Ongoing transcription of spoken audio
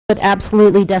would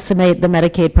absolutely decimate the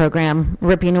Medicaid program,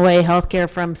 ripping away health care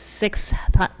from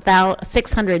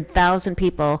 600,000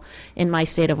 people in my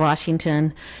state of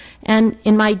Washington. And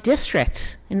in my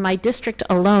district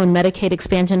alone, Medicaid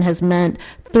expansion has meant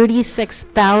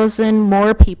 36,000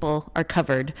 more people are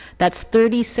covered. That's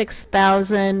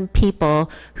 36,000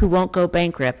 people who won't go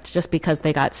bankrupt just because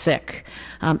they got sick.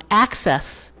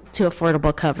 Access to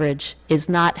affordable coverage is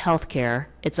not health care.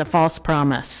 It's a false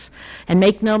promise. And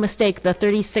make no mistake, the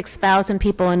 36,000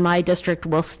 people in my district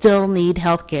will still need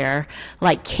health care,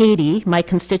 like Katie, my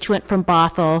constituent from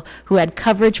Bothell, who had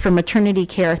coverage for maternity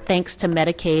care thanks to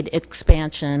Medicaid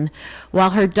expansion.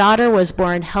 While her daughter was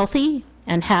born healthy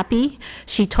and happy,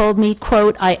 she told me,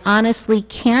 quote, "I honestly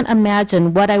can't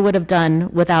imagine what I would have done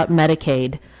without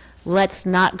Medicaid." Let's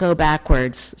not go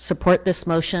backwards. Support this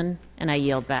motion, and I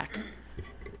yield back.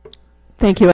 Thank you.